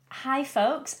Hi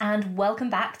folks, and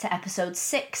welcome back to episode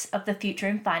 6 of the Future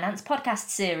in Finance podcast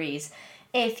series.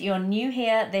 If you're new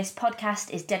here, this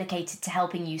podcast is dedicated to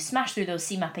helping you smash through those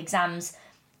CeMAP exams.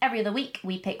 Every other week,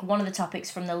 we pick one of the topics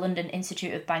from the London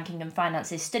Institute of Banking and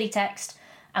Finance's study text,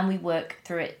 and we work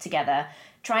through it together,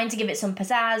 trying to give it some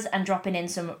pizzazz and dropping in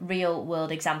some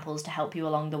real-world examples to help you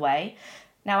along the way.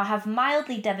 Now, I have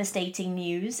mildly devastating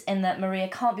news in that Maria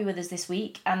can't be with us this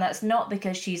week, and that's not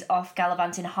because she's off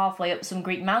gallivanting halfway up some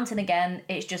Greek mountain again,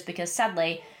 it's just because,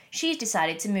 sadly, she's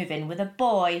decided to move in with a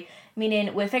boy,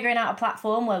 meaning we're figuring out a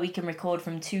platform where we can record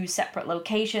from 2 separate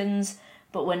locations,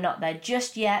 but we're not there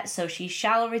just yet, so she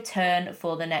shall return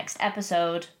for the next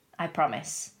episode, I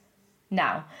promise.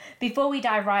 Now, before we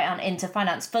dive right on into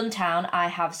Finance Funtown, I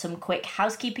have some quick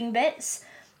housekeeping bits.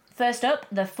 First up,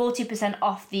 the 40%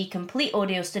 off the complete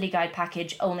audio study guide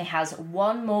package only has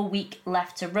 1 more week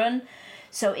left to run.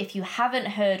 So if you haven't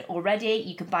heard already,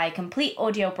 you can buy a complete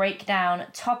audio breakdown,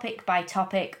 topic by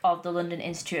topic, of the London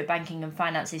Institute of Banking and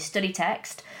Finance's study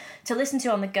text to listen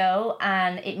to on the go,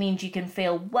 and it means you can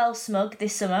feel well smug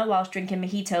this summer whilst drinking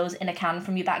mojitos in a can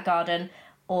from your back garden,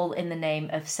 all in the name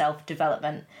of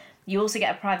self-development. You also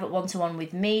get a private one-to-one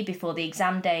with me before the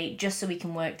exam day, just so we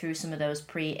can work through some of those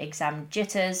pre-exam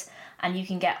jitters, and you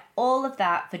can get all of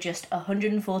that for just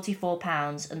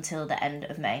 £144 until the end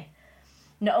of May.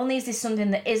 Not only is this something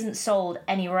that isn't sold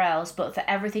anywhere else, but for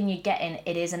everything you're getting,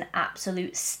 it is an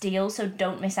absolute steal, so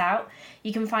don't miss out.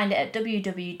 You can find it at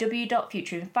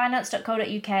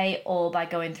www.futureinfinance.co.uk or by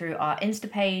going through our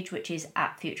Insta page, which is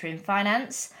at Future in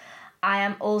Finance. I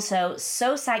am also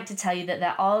so psyched to tell you that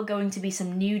there are going to be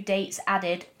some new dates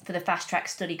added for the fast track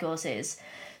study courses.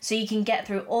 So you can get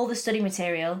through all the study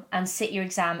material and sit your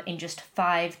exam in just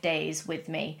 5 days with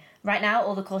me. Right now,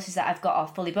 all the courses that I've got are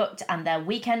fully booked and they're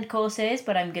weekend courses,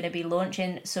 but I'm going to be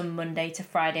launching some Monday to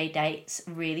Friday dates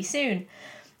really soon.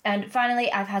 And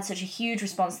finally, I've had such a huge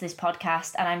response to this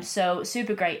podcast and I'm so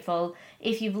super grateful.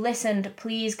 If you've listened,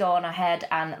 please go on ahead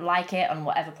and like it on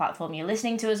whatever platform you're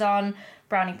listening to us on.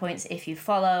 Brownie points if you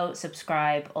follow,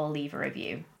 subscribe, or leave a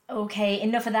review. Okay,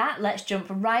 enough of that. Let's jump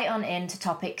right on into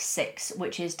topic 6,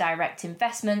 which is direct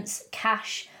investments,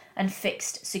 cash, and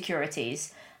fixed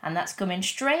securities. And that's coming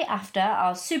straight after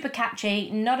our super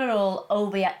catchy, not at all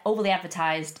overly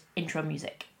advertised intro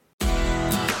music.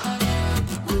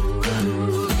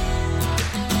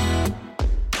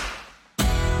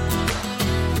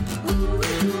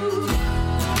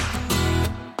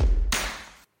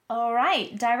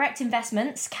 Alright, direct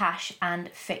investments, cash, and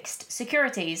fixed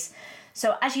securities.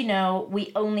 So as you know,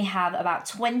 we only have about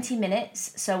 20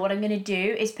 minutes, so what I'm going to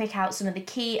do is pick out some of the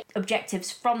key objectives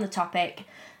from the topic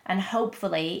and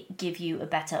hopefully give you a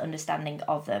better understanding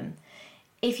of them.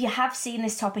 If you have seen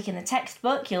this topic in the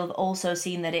textbook, you'll have also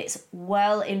seen that it's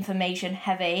well information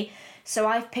heavy, so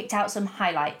I've picked out some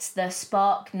highlights, the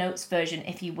Spark Notes version,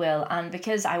 if you will, and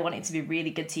because I want it to be really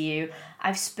good to you,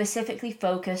 I've specifically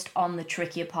focused on the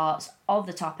trickier parts of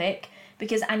the topic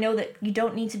because I know that you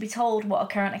don't need to be told what a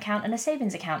current account and a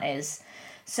savings account is.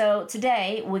 So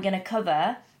today we're going to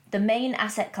cover the main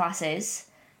asset classes,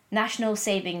 national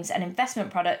savings and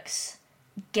investment products,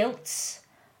 gilts,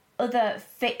 other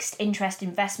fixed interest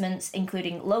investments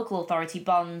including local authority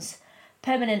bonds,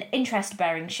 permanent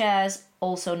interest-bearing shares,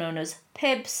 also known as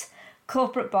PIBs,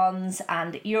 corporate bonds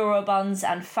and Eurobonds,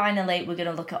 and finally we're going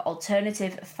to look at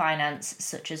alternative finance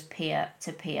such as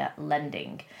peer-to-peer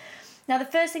lending. Now the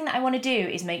first thing that I want to do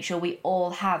is make sure we all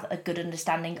have a good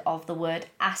understanding of the word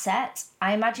asset.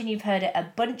 I imagine you've heard it a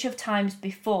bunch of times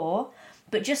before,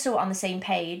 but just so we're on the same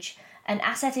page, an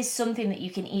asset is something that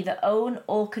you can either own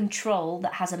or control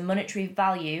that has a monetary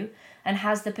value and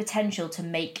has the potential to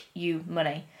make you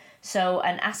money. So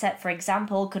an asset, for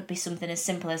example, could be something as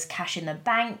simple as cash in the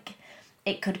bank,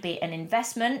 it could be an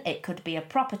investment, it could be a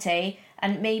property,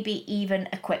 and maybe even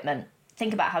equipment.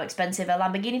 Think about how expensive a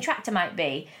Lamborghini tractor might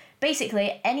be.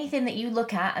 Basically, anything that you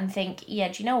look at and think, yeah,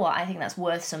 do you know what, I think that's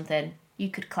worth something, you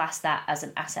could class that as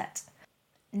an asset.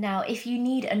 Now, if you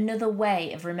need another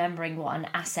way of remembering what an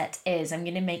asset is, I'm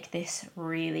going to make this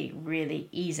really, really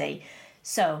easy.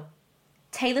 So,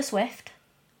 Taylor Swift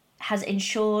has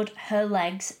insured her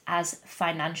legs as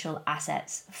financial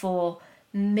assets for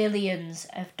millions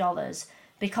of dollars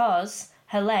because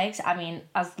her legs,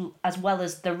 as well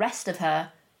as the rest of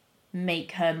her,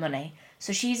 make her money.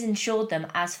 So she's insured them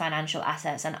as financial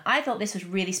assets. And I thought this was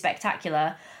really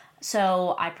spectacular.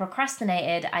 So I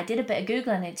procrastinated, I did a bit of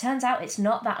Googling, and it turns out it's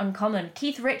not that uncommon.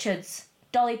 Keith Richards,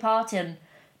 Dolly Parton,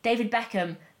 David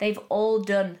Beckham, they've all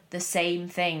done the same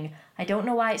thing. I don't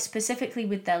know why it's specifically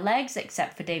with their legs,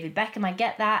 except for David Beckham, I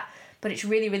get that, but it's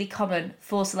really, really common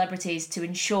for celebrities to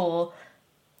insure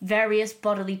various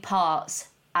bodily parts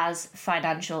as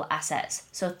financial assets.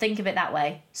 So think of it that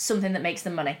way, something that makes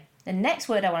them money. The next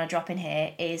word I want to drop in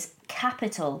here is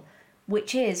capital,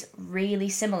 which is really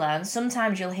similar. And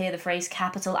sometimes you'll hear the phrase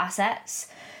capital assets.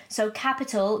 So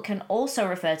capital can also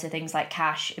refer to things like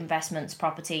cash, investments,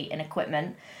 property, and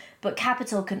equipment. But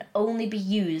capital can only be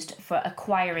used for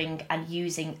acquiring and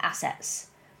using assets.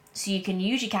 So you can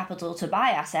use your capital to buy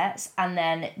assets, and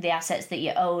then the assets that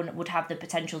you own would have the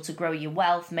potential to grow your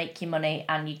wealth, make you money,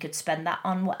 and you could spend that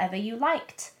on whatever you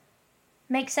liked.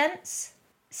 Make sense?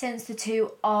 Since the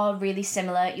two are really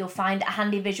similar, you'll find a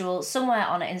handy visual somewhere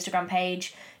on an Instagram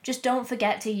page. Just don't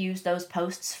forget to use those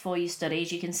posts for your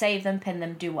studies. You can save them, pin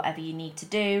them, do whatever you need to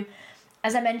do.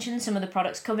 As I mentioned, some of the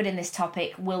products covered in this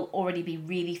topic will already be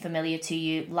really familiar to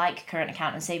you, like current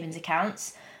account and savings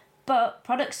accounts. But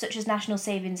products such as national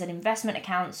savings and investment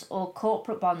accounts or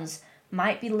corporate bonds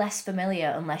might be less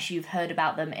familiar unless you've heard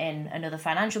about them in another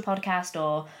financial podcast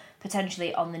or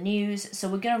potentially on the news. So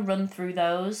we're going to run through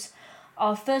those.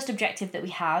 Our first objective that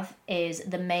we have is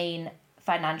the main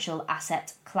financial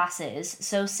asset classes.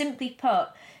 So simply put,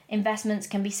 investments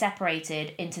can be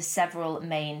separated into several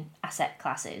main asset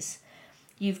classes.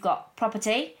 You've got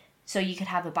property. So you could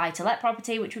have a buy-to-let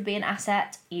property, which would be an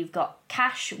asset. You've got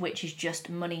cash, which is just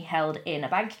money held in a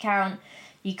bank account.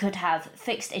 You could have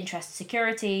fixed interest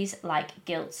securities like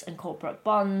gilts and corporate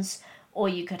bonds, or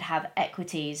you could have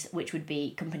equities, which would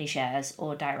be company shares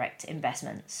or direct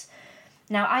investments.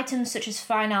 Now, items such as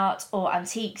fine art or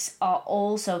antiques are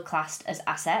also classed as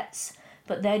assets,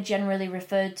 but they're generally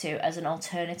referred to as an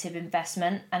alternative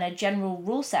investment. And a general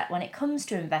rule set when it comes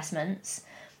to investments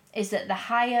is that the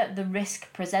higher the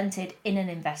risk presented in an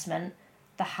investment,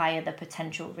 the higher the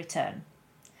potential return.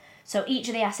 So each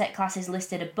of the asset classes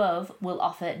listed above will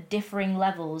offer differing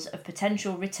levels of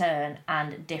potential return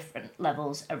and different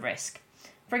levels of risk.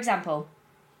 For example,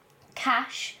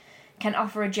 cash can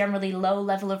offer a generally low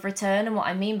level of return, and what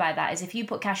I mean by that is if you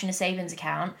put cash in a savings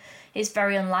account, it's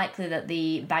very unlikely that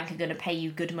the bank are going to pay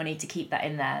you good money to keep that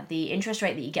in there. The interest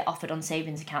rate that you get offered on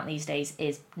savings account these days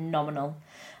is nominal.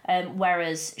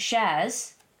 Whereas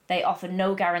shares, they offer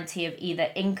no guarantee of either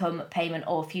income, payment,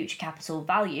 or future capital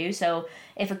value. So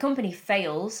if a company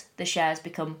fails, the shares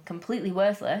become completely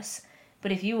worthless.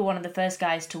 But if you were one of the first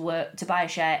guys to buy a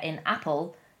share in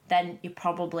Apple, then you're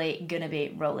probably going to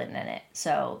be rolling in it.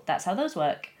 So that's how those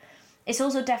work. It's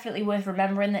also definitely worth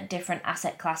remembering that different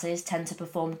asset classes tend to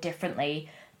perform differently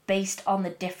based on the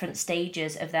different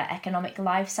stages of their economic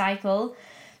life cycle.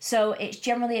 So it's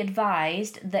generally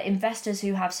advised that investors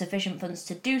who have sufficient funds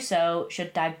to do so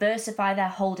should diversify their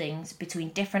holdings between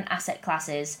different asset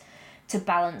classes to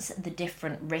balance the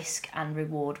different risk and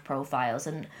reward profiles.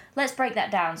 And let's break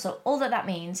that down. So all that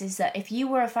means is that if you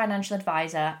were a financial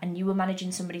advisor and you were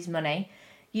managing somebody's money,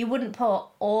 you wouldn't put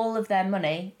all of their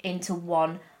money into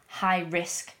one high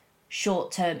risk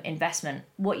short-term investment.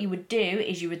 What you would do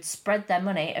is you would spread their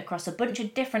money across a bunch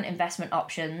of different investment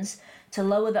options to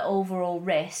lower the overall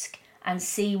risk and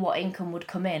see what income would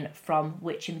come in from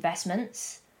which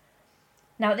investments.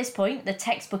 Now at this point, the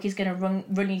textbook is going to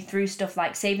run you through stuff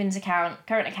like savings account,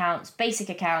 current accounts, basic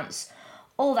accounts,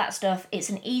 all that stuff. It's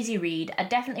an easy read. I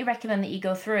definitely recommend that you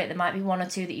go through it. There might be one or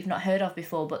two that you've not heard of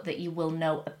before, but that you will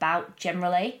know about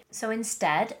generally. So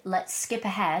instead, let's skip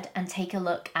ahead and take a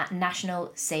look at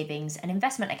national savings and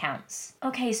investment accounts.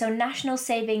 Okay, so national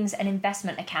savings and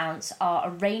investment accounts are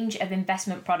a range of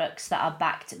investment products that are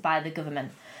backed by the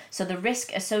government. So the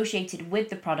risk associated with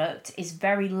the product is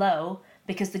very low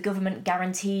because the government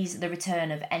guarantees the return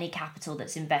of any capital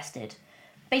that's invested.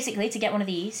 Basically, to get one of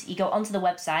these, you go onto the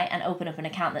website and open up an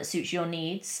account that suits your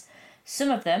needs.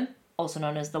 Some of them, also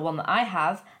known as the one that I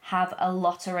have a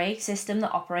lottery system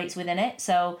that operates within it.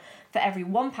 So for every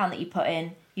 £1 that you put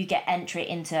in, you get entry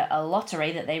into a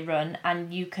lottery that they run,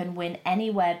 and you can win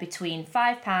anywhere between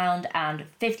 £5 and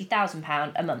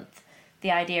 £50,000 a month.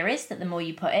 The idea is that the more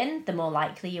you put in, the more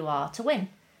likely you are to win.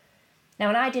 Now,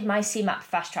 when I did my CeMAP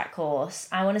fast track course,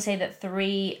 I want to say that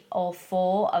 3 or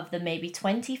 4 of the maybe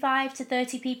 25 to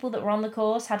 30 people that were on the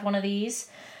course had one of these,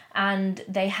 and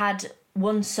they had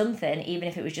won something, even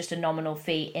if it was just a nominal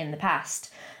fee in the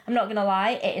past. I'm not going to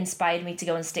lie, it inspired me to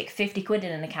go and stick 50 quid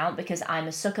in an account because I'm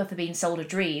a sucker for being sold a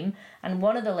dream. And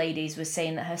one of the ladies was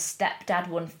saying that her stepdad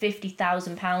won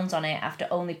 £50,000 on it after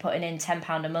only putting in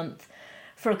 £10 a month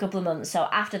for a couple of months. So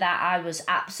after that, I was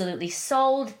absolutely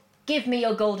sold. Give me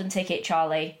your golden ticket,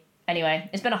 Charlie. Anyway,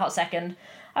 it's been a hot second.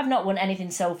 I've not won anything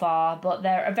so far, but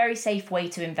they're a very safe way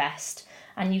to invest.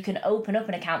 And you can open up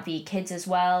an account for your kids as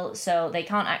well, so they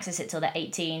can't access it till they're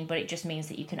 18, but it just means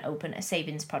that you can open a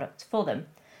savings product for them.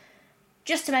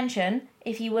 Just to mention,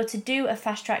 if you were to do a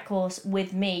fast track course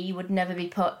with me, you would never be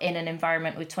put in an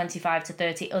environment with 25 to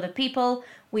 30 other people.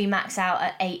 We max out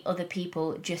at 8 other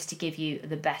people just to give you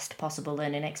the best possible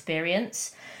learning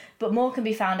experience. But more can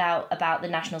be found out about the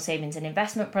National Savings and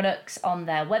Investment products on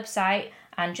their website.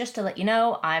 And just to let you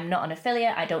know, I'm not an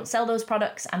affiliate, I don't sell those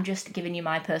products, I'm just giving you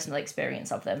my personal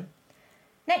experience of them.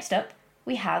 Next up,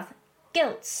 we have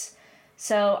Gilts.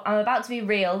 So I'm about to be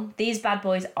real, these bad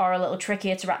boys are a little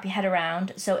trickier to wrap your head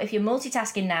around, so if you're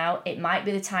multitasking now, it might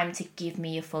be the time to give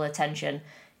me your full attention.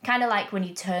 Kind of like when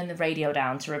you turn the radio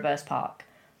down to reverse park.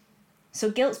 So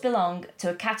Gilts belong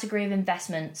to a category of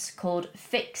investments called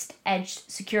fixed-edged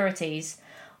securities,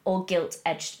 or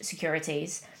gilt-edged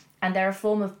securities, and they're a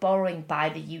form of borrowing by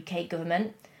the UK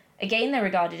government. Again, they're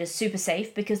regarded as super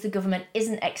safe because the government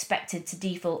isn't expected to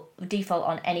default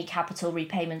on any capital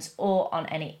repayments or on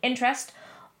any interest,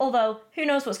 although who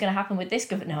knows what's going to happen with this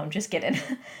government. No, I'm just kidding.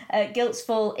 Gilts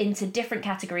fall into different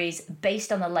categories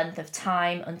based on the length of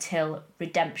time until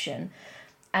redemption.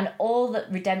 And all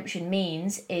that redemption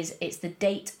means is it's the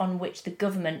date on which the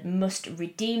government must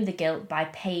redeem the gilt by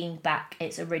paying back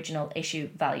its original issue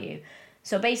value.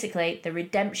 So basically, the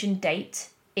redemption date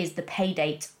is the pay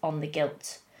date on the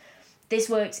gilt. This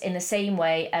works in the same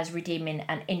way as redeeming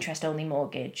an interest-only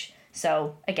mortgage.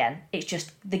 So again, it's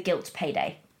just the gilt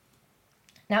payday.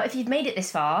 Now, if you've made it this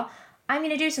far, I'm going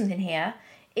to do something here.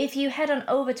 If you head on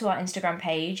over to our Instagram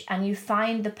page and you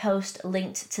find the post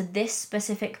linked to this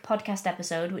specific podcast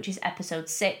episode, which is episode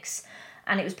 6,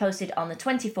 and it was posted on the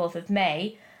 24th of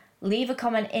May, leave a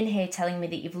comment in here telling me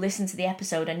that you've listened to the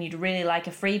episode and you'd really like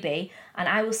a freebie, and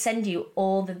I will send you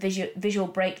all the visual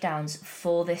breakdowns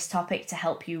for this topic to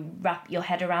help you wrap your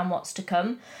head around what's to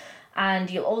come.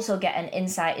 And you'll also get an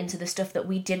insight into the stuff that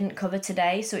we didn't cover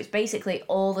today. So it's basically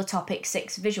all the topic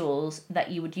 6 visuals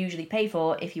that you would usually pay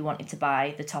for if you wanted to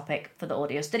buy the topic for the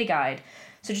audio study guide.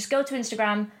 So just go to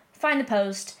Instagram, find the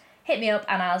post, hit me up,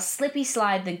 and I'll slippy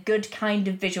slide the good kind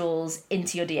of visuals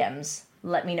into your DMs.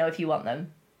 Let me know if you want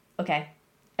them. Okay,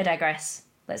 I digress.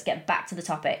 Let's get back to the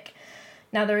topic.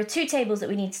 Now, there are 2 tables that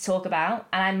we need to talk about,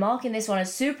 and I'm marking this one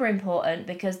as super important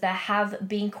because there have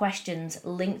been questions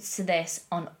linked to this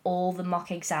on all the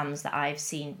mock exams that I've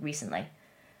seen recently.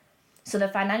 So the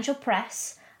Financial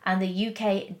Press and the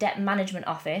UK Debt Management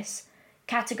Office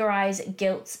categorise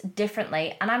gilts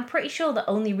differently, and I'm pretty sure the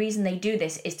only reason they do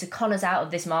this is to con us out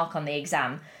of this mark on the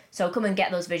exam. So come and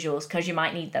get those visuals because you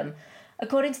might need them.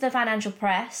 According to the Financial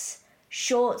Press,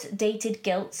 short-dated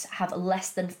gilts have less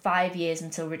than 5 years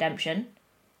until redemption.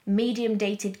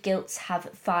 Medium-dated gilts have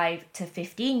 5 to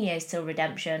 15 years till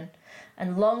redemption.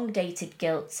 And long-dated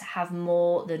gilts have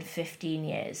more than 15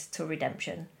 years till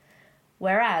redemption.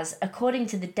 Whereas, according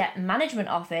to the Debt Management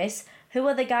Office, who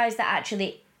are the guys that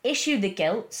actually issue the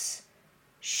gilts,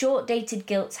 short-dated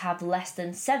gilts have less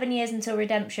than 7 years until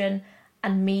redemption,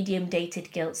 and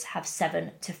medium-dated gilts have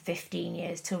 7 to 15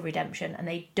 years till redemption, and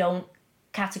they don't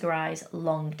categorise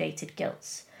long-dated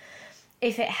gilts.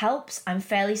 If it helps, I'm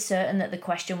fairly certain that the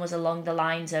question was along the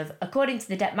lines of, according to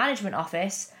the Debt Management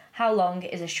Office, how long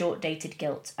is a short-dated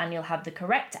gilt? And you'll have the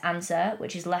correct answer,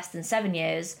 which is less than 7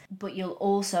 years, but you'll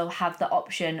also have the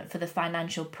option for the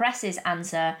Financial Press's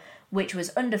answer, which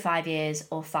was under 5 years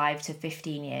or 5 to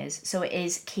 15 years. So it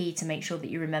is key to make sure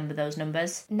that you remember those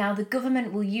numbers. Now, the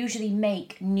government will usually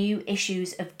make new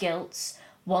issues of gilts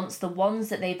once the ones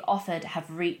that they've offered have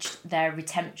reached their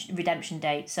redemption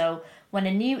date. So when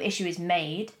a new issue is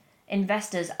made,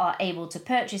 investors are able to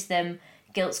purchase them.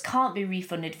 Gilts can't be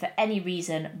refunded for any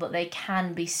reason, but they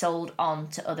can be sold on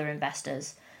to other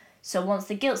investors. So once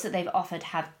the gilts that they've offered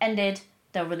have ended,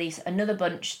 they'll release another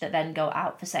bunch that then go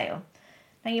out for sale.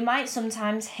 Now, you might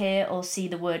sometimes hear or see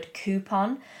the word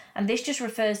coupon, and this just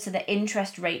refers to the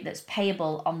interest rate that's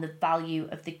payable on the value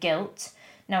of the gilt.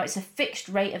 Now, it's a fixed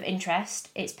rate of interest.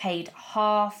 It's paid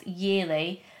half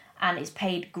yearly and it's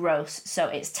paid gross, so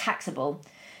it's taxable.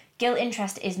 Gilt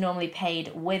interest is normally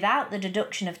paid without the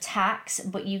deduction of tax,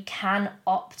 but you can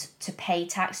opt to pay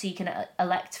tax, so you can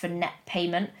elect for net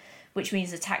payment, which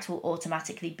means the tax will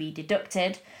automatically be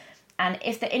deducted. And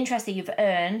if the interest that you've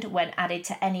earned when added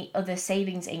to any other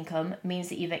savings income means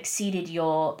that you've exceeded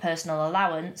your personal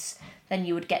allowance, then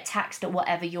you would get taxed at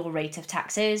whatever your rate of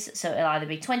tax is. So it'll either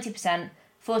be 20%,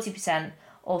 40%,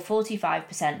 or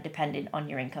 45% depending on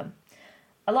your income.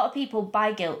 A lot of people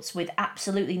buy gilts with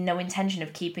absolutely no intention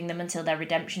of keeping them until their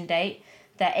redemption date.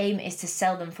 Their aim is to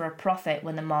sell them for a profit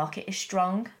when the market is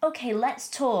strong. Okay, let's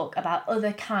talk about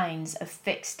other kinds of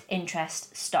fixed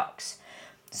interest stocks.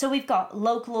 So we've got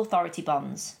local authority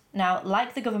bonds. Now,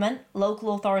 like the government,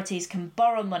 local authorities can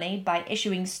borrow money by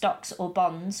issuing stocks or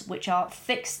bonds which are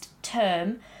fixed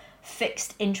term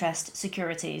fixed interest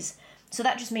securities. So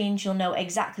that just means you'll know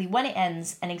exactly when it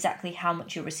ends and exactly how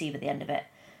much you'll receive at the end of it.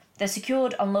 They're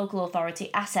secured on local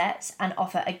authority assets and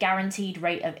offer a guaranteed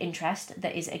rate of interest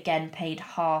that is again paid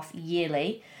half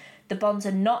yearly. The bonds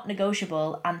are not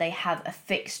negotiable and they have a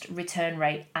fixed return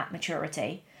rate at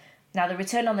maturity. Now, the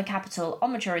return on the capital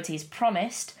on maturity is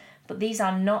promised, but these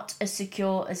are not as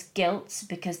secure as gilts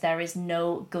because there is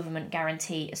no government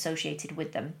guarantee associated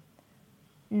with them.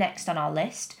 Next on our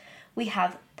list, we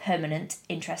have permanent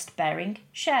interest-bearing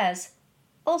shares,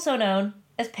 also known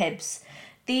as PIBs.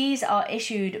 These are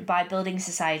issued by building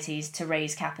societies to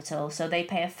raise capital, so they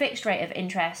pay a fixed rate of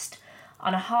interest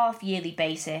on a half-yearly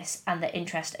basis, and the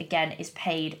interest again is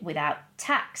paid without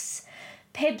tax.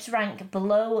 PIBs rank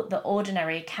below the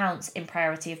ordinary accounts in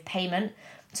priority of payment,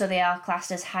 so they are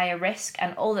classed as higher risk,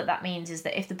 and all that means is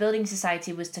that if the building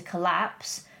society was to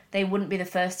collapse, they wouldn't be the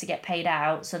first to get paid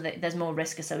out, so that there's more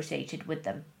risk associated with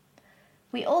them.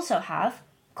 We also have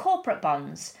corporate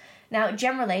bonds. Now,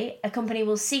 generally, a company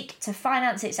will seek to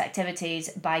finance its activities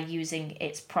by using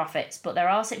its profits, but there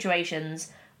are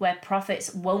situations where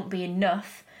profits won't be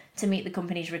enough to meet the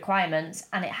company's requirements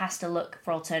and it has to look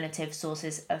for alternative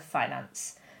sources of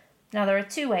finance. Now, there are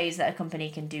two ways that a company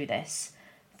can do this.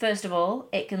 First of all,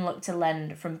 it can look to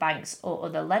lend from banks or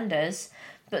other lenders,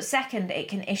 but second, it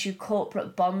can issue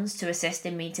corporate bonds to assist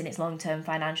in meeting its long-term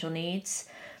financial needs.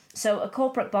 So a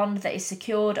corporate bond that is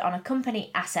secured on a company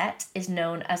asset is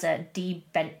known as a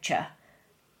debenture.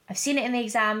 I've seen it in the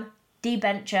exam.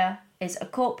 Debenture is a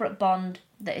corporate bond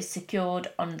that is secured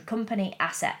on company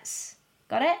assets.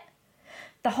 Got it?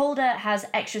 The holder has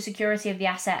extra security of the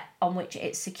asset on which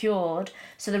it's secured,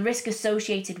 so the risk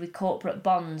associated with corporate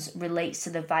bonds relates to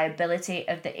the viability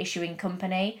of the issuing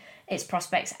company, its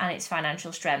prospects and its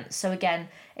financial strength. So again,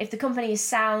 if the company is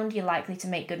sound, you're likely to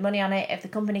make good money on it. If the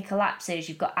company collapses,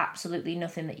 you've got absolutely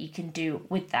nothing that you can do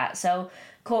with that. So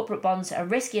corporate bonds are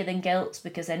riskier than gilts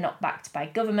because they're not backed by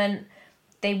government.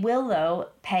 They will, though,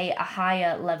 pay a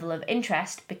higher level of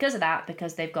interest because of that,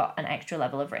 because they've got an extra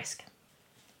level of risk.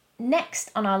 Next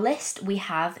on our list, we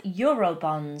have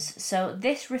Eurobonds. So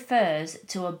this refers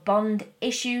to a bond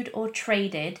issued or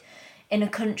traded in a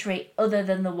country other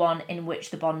than the one in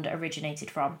which the bond originated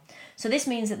from. So this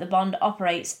means that the bond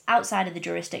operates outside of the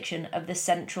jurisdiction of the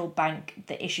central bank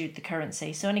that issued the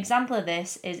currency. So an example of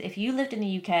this is if you lived in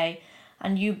the UK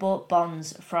and you bought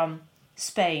bonds from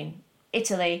Spain,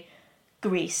 Italy,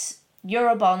 Greece.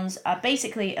 Eurobonds are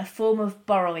basically a form of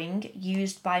borrowing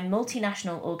used by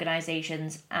multinational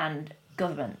organisations and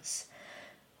governments.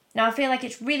 Now, I feel like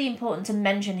it's really important to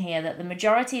mention here that the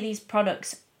majority of these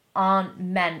products aren't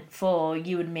meant for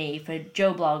you and me, for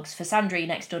Joe Blogs, for Sandry,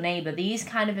 next door neighbour. These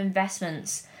kind of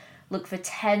investments look for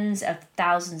tens of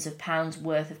thousands of pounds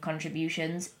worth of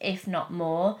contributions, if not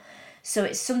more. So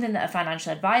it's something that a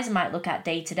financial advisor might look at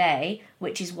day to day,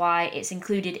 which is why it's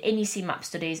included in your CeMAP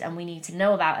studies and we need to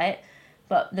know about it.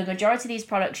 But the majority of these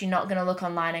products, you're not going to look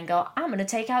online and go, I'm going to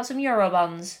take out some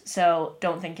Eurobonds. So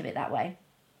don't think of it that way.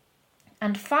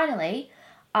 And finally,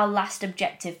 our last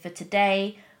objective for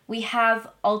today, we have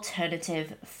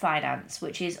alternative finance,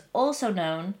 which is also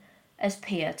known as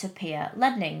peer-to-peer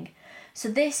lending. So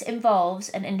this involves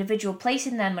an individual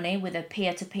placing their money with a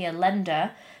peer-to-peer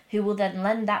lender who will then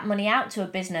lend that money out to a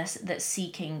business that's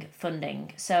seeking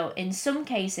funding. So in some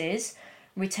cases,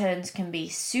 returns can be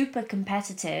super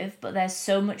competitive, but there's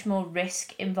so much more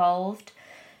risk involved.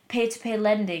 Peer-to-peer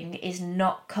lending is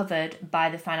not covered by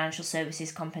the Financial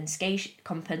Services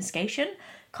Compensation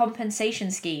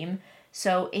Scheme.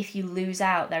 So if you lose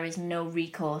out, there is no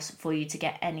recourse for you to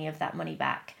get any of that money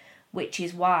back, which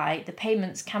is why the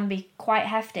payments can be quite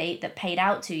hefty that paid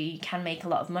out to you. You can make a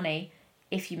lot of money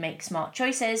if you make smart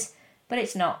choices, but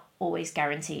it's not always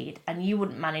guaranteed, and you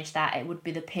wouldn't manage that. It would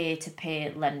be the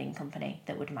peer-to-peer lending company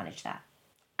that would manage that.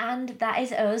 And that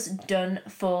is us done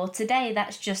for today.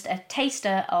 That's just a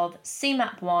taster of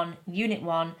CeMAP 1, Unit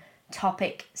 1,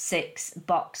 Topic 6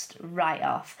 boxed right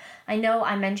off. I know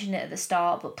I mentioned it at the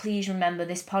start, but please remember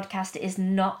this podcast is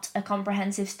not a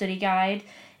comprehensive study guide.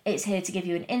 It's here to give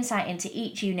you an insight into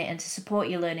each unit and to support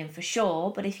your learning for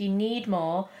sure, but if you need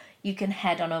more, you can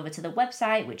head on over to the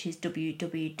website, which is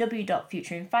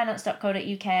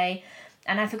www.futureinfinance.co.uk.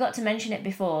 And I forgot to mention it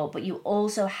before, but you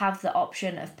also have the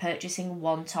option of purchasing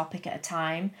one topic at a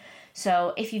time.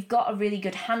 So if you've got a really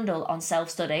good handle on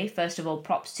self-study, first of all,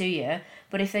 props to you.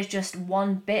 But if there's just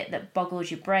one bit that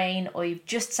boggles your brain, or you've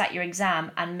just sat your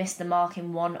exam and missed the mark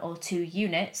in 1 or 2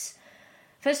 units,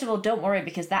 first of all, don't worry,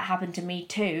 because that happened to me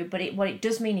too. But what it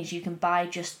does mean is you can buy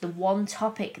just the one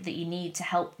topic that you need to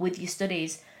help with your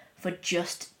studies for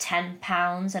just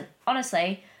 £10. And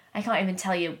honestly, I can't even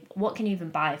tell you what can you even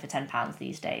buy for £10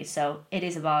 these days, so it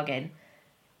is a bargain.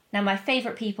 Now, my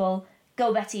favourite people,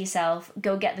 go better yourself,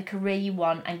 go get the career you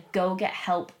want, and go get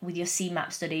help with your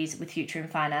CeMAP studies with Future in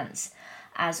Finance.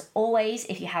 As always,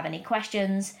 if you have any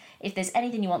questions, if there's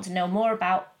anything you want to know more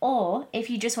about, or if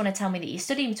you just want to tell me that you're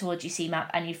studying towards your CeMAP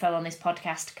and you fell on this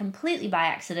podcast completely by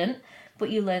accident, but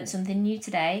you learned something new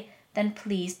today, then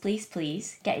please, please,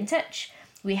 please get in touch.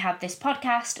 We have this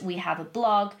podcast, we have a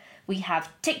blog, we have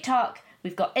TikTok,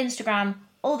 we've got Instagram,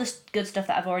 all this good stuff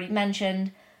that I've already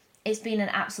mentioned. It's been an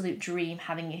absolute dream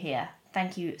having you here.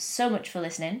 Thank you so much for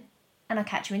listening, and I'll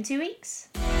catch you in 2 weeks.